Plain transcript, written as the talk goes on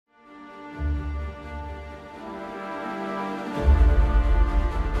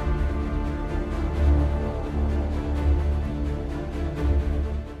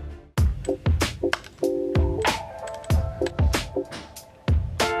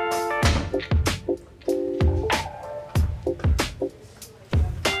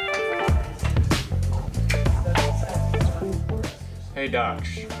Hey,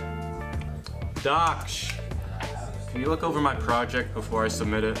 Docs. Docs! Can you look over my project before I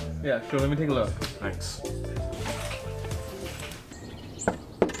submit it? Yeah, sure, let me take a look. Thanks.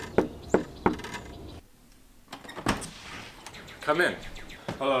 Come in.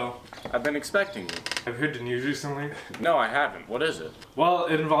 Hello. I've been expecting you. Have you heard the news recently? No, I haven't. What is it? Well,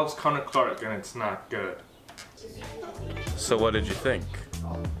 it involves Connor Clark and it's not good. So what did you think?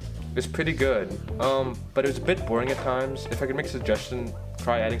 It's pretty good, but it was a bit boring at times. If I could make a suggestion,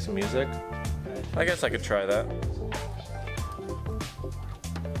 try adding some music. I guess I could try that.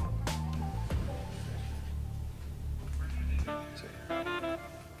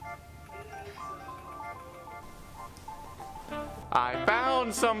 I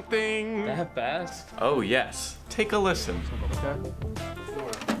found something! That fast? Oh yes. Take a listen. Okay.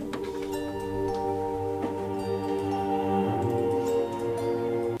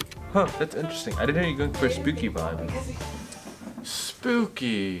 Huh, that's interesting. I didn't know you were going for a spooky vibe.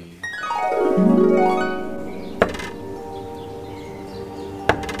 Spooky.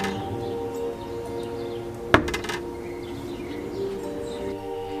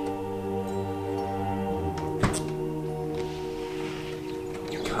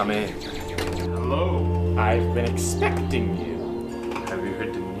 Come in. Hello. I've been expecting you. Have you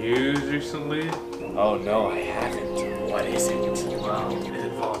heard the news recently? Oh no, I haven't. What is it? Well, it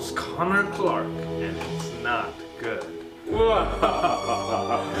involves Connor Clark and it's not good.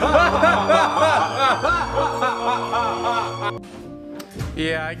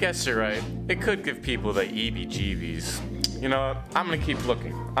 Yeah, I guess you're right. It could give people the EBGBs. You know what? I'm gonna keep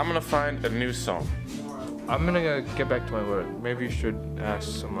looking. I'm gonna find a new song. I'm gonna get back to my work. Maybe you should ask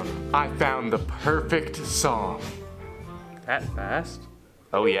someone. I found the perfect song. That fast?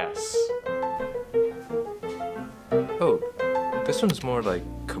 Oh yes. Oh, this one's more like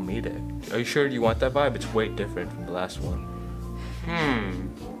comedic. Are you sure you want that vibe? It's way different from the last one.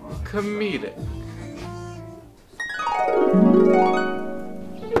 Comedic.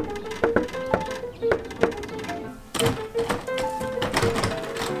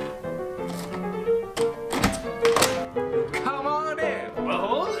 Come on in. Well,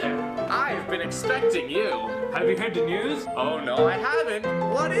 hello there. I've been expecting you. Have you heard the news? Oh no, I haven't.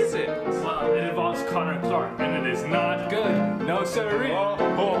 What is it? Well, it involves Connor Clark and it is not good. No sirree.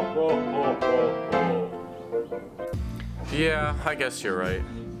 Yeah, I guess you're right.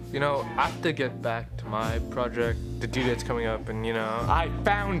 You know, I have to get back to my project, the due date's coming up, and you know. I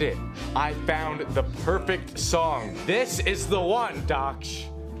found it. I found the perfect song. This is the one, Doc.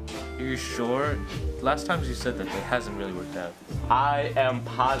 Are you sure? Last times you said that it hasn't really worked out. I am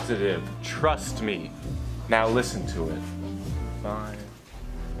positive. Trust me. Now listen to it. Fine.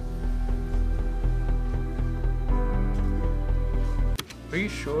 Are you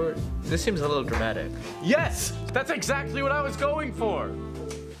sure? This seems a little dramatic. Yes! That's exactly what I was going for!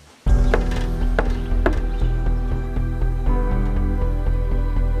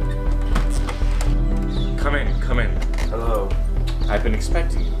 Come in, come in. Hello. I've been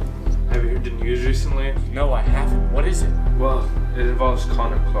expecting you. Have you heard the news recently? No, I haven't. What is it? Well, it involves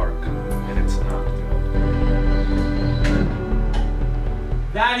Connor Clark and it's not good.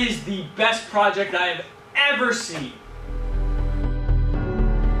 That is the best project I have ever seen.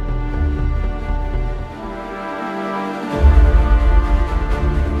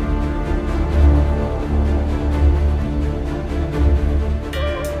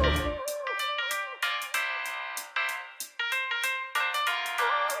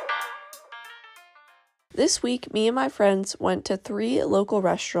 This week, me and my friends went to 3 local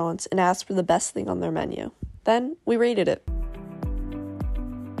restaurants and asked for the best thing on their menu. Then, we rated it.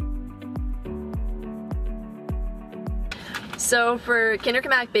 So for Kinder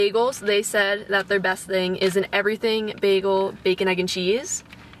Mac bagels, they said that their best thing is an everything bagel, bacon, egg, and cheese.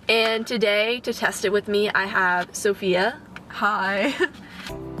 And today, to test it with me, I have Sophia. Hi.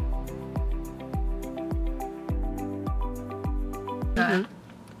 Mm-hmm.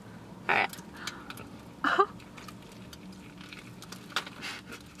 All right.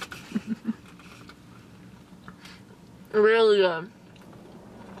 Really good.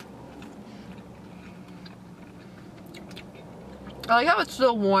 I like how it's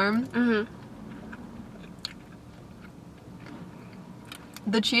still warm.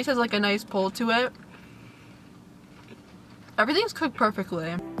 The cheese has like a nice pull to it. Everything's cooked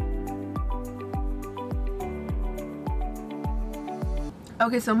perfectly.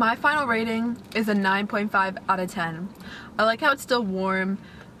 Okay, so my final rating is a 9.5 out of 10. I like how it's still warm.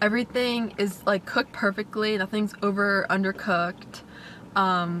 Everything is like cooked perfectly. Nothing's over undercooked.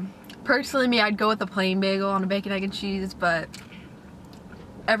 Personally, me, I'd go with a plain bagel on a bacon, egg, and cheese, but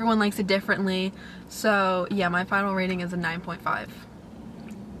everyone likes it differently. So yeah, my final rating is a 9.5.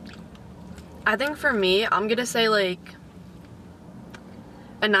 I think for me, I'm gonna say like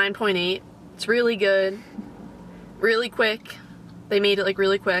a 9.8. It's really good, really quick. They made it like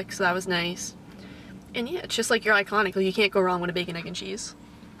really quick, so that was nice. And yeah, it's just like you're iconic. Like you can't go wrong with a bacon, egg, and cheese.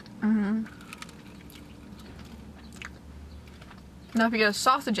 Mm-hmm. Now if you get a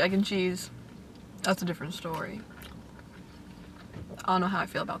sausage, egg, and cheese, that's a different story. I don't know how I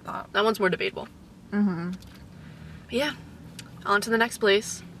feel about that. That one's more debatable. Mm-hmm. But yeah, on to the next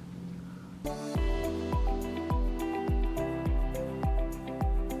place.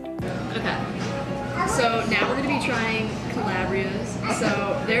 Okay, so now we're gonna be trying Calabria's. So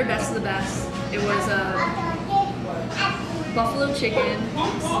their best of the best. It was buffalo chicken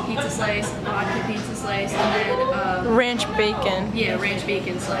pizza slice, vodka pizza slice, and then ranch bacon. Yeah, ranch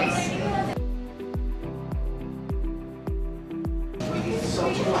bacon slice.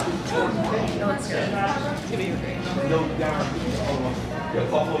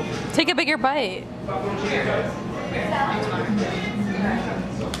 Take a bigger bite.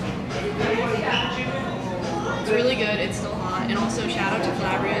 It's really good. It's still hot. And also shout out to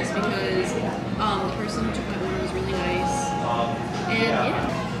Calabria's because the person who took my order was really nice. And yeah.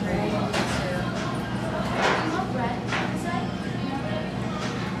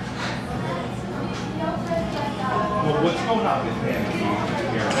 Well, what's going on with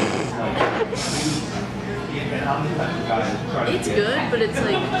It's good, but it's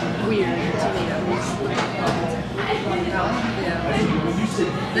like weird to me at least. Yeah.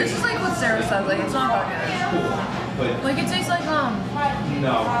 This is like what Sarah said, like it's not that good. Like it tastes like No.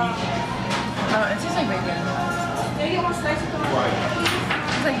 it tastes like bacon. Right.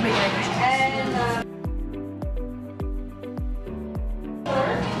 It's like bacon. And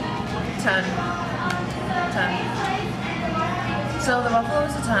 10. So the buffalo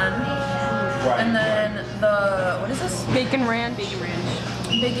is a 10. And then the, what is this? Bacon ranch. Bacon ranch.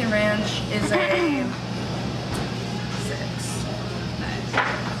 Bacon ranch is a 6.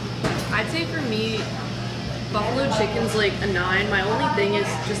 I'd say for me, buffalo chicken's like a 9. My only thing is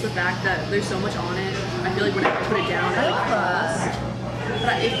just the fact that there's so much on it. I feel like when I put it down, it like falls.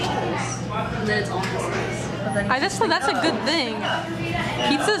 But it falls. And then it's almost nice. That's a good thing.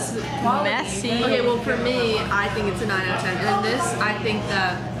 Pizza's messy. Okay, well for me, I think it's a 9 out of 10. And then this, I think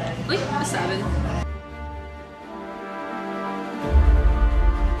that, like a 7.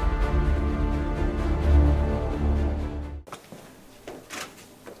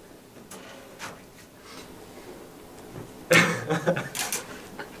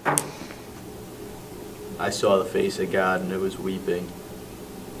 I saw the face of God and it was weeping.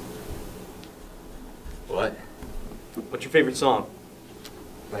 What? What's your favorite song?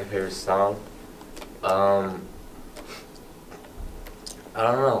 My favorite song? I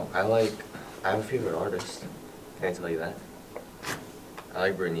don't know. I have a favorite artist. Can I tell you that? I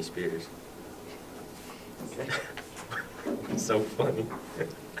like Britney Spears. It's so funny.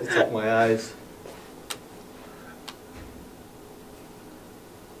 It took my eyes.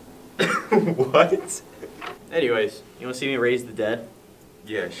 What? Anyways, you want to see me raise the dead?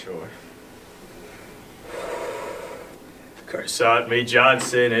 Yeah, sure. Carsat me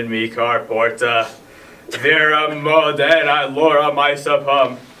Johnson and me Carporta. Vera Modena Laura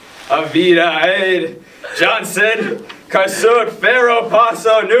Mysapum. Avida Aid Johnson Carsut Ferro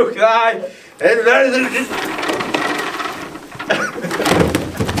Paso Nuclei and then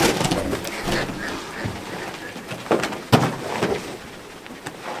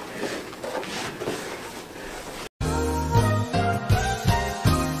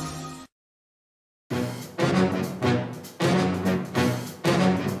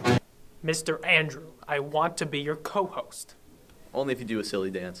Mr. Andrew, I want to be your co-host. only if you do a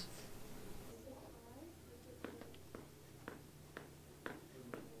silly dance.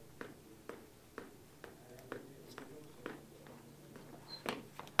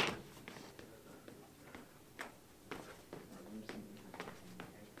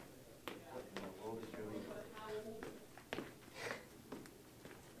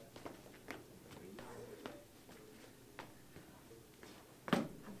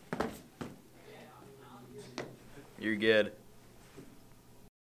 You're good.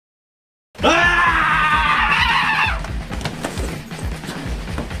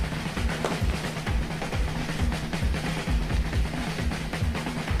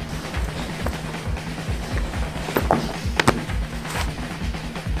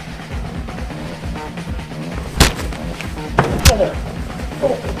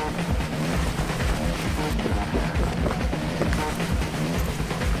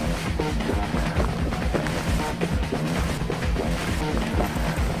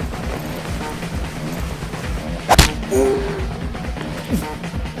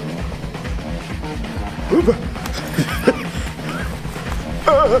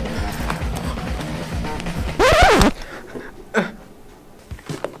 Oh.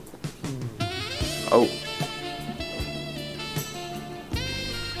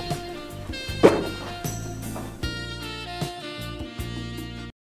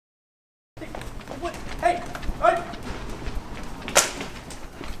 What? Hey! Hey!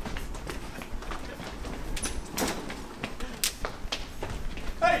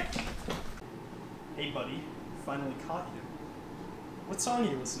 Hey! Hey, buddy. Finally caught you. What song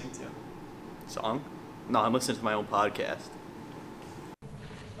are you listening to? Song? No, I'm listening to my own podcast.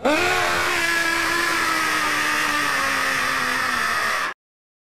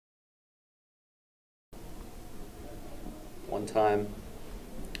 One time,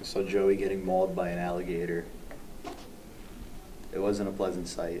 I saw Joey getting mauled by an alligator. It wasn't a pleasant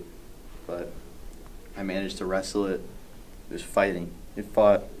sight, but I managed to wrestle it. It was fighting. It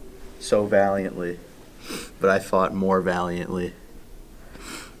fought so valiantly, but I fought more valiantly.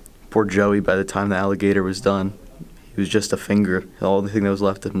 Poor Joey, by the time the alligator was done, he was just a finger. The only thing that was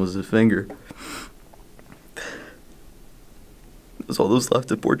left of him was a finger. That was all that was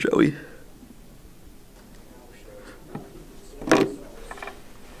left of poor Joey.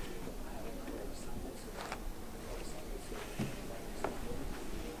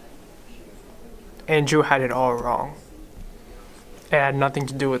 Andrew had it all wrong. It had nothing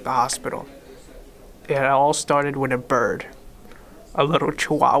to do with the hospital. It all started with a bird. A little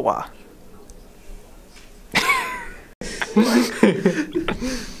chihuahua.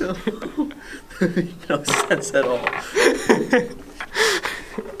 No sense at all.